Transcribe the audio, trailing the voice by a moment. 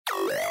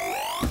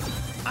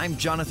I'm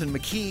Jonathan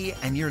McKee,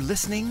 and you're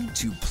listening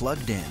to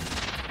Plugged In.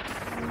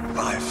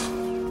 Life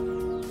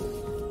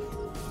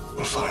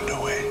will find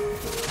a way.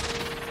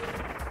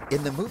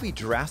 In the movie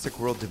Jurassic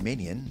World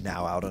Dominion,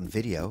 now out on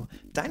video,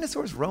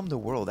 dinosaurs roam the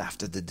world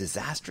after the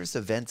disastrous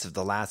events of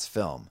the last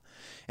film.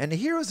 And the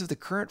heroes of the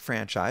current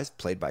franchise,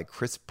 played by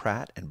Chris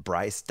Pratt and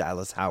Bryce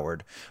Dallas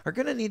Howard, are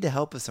going to need the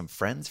help of some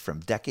friends from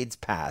decades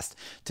past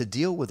to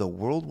deal with a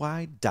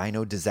worldwide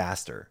dino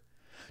disaster.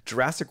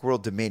 Jurassic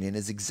World Dominion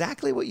is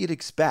exactly what you'd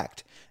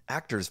expect.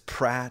 Actors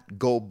Pratt,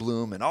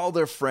 Goldblum, and all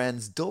their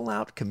friends dole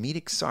out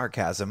comedic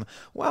sarcasm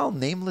while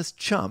nameless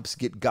chumps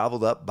get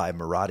gobbled up by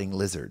marauding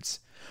lizards.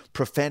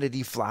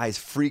 Profanity flies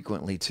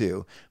frequently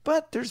too,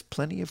 but there's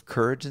plenty of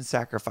courage and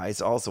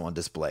sacrifice also on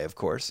display, of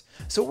course.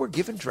 So we're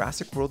giving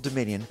Jurassic World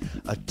Dominion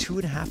a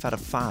 2.5 out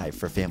of 5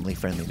 for family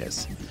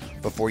friendliness.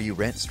 Before you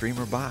rent, stream,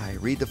 or buy,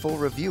 read the full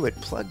review at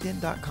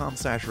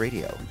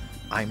pluggedin.com/radio.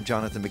 I'm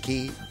Jonathan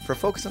McKee for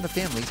Focus on the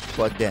Family's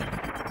Plugged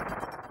In.